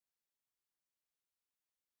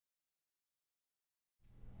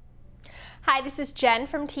Hi, this is Jen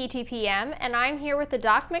from TTPM, and I'm here with the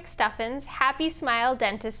Doc McStuffins Happy Smile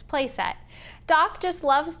Dentist Playset. Doc just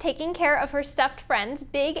loves taking care of her stuffed friends,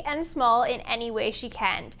 big and small, in any way she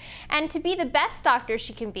can. And to be the best doctor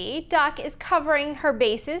she can be, Doc is covering her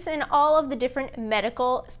bases in all of the different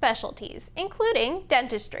medical specialties, including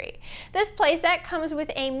dentistry. This playset comes with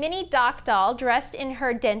a mini Doc doll dressed in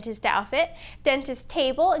her dentist outfit, dentist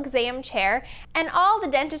table, exam chair, and all the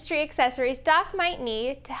dentistry accessories Doc might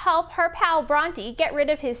need to help her pal Bronty get rid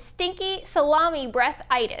of his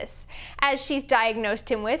Stinky-Salami-Breath-itis, as she's diagnosed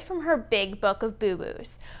him with from her big book of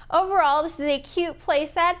boo-boos. Overall, this is a cute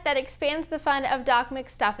playset that expands the fun of Doc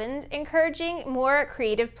McStuffins, encouraging more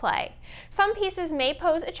creative play. Some pieces may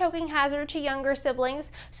pose a choking hazard to younger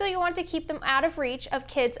siblings, so you want to keep them out of reach of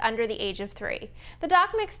kids under the age of 3. The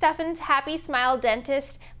Doc McStuffins Happy Smile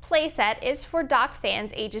Dentist playset is for Doc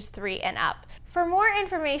fans ages 3 and up. For more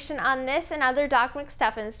information on this and other Doc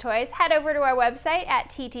McStuffins toys, head over to our website at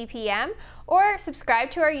TTPM or subscribe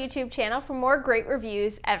to our YouTube channel for more great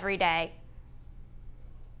reviews every day.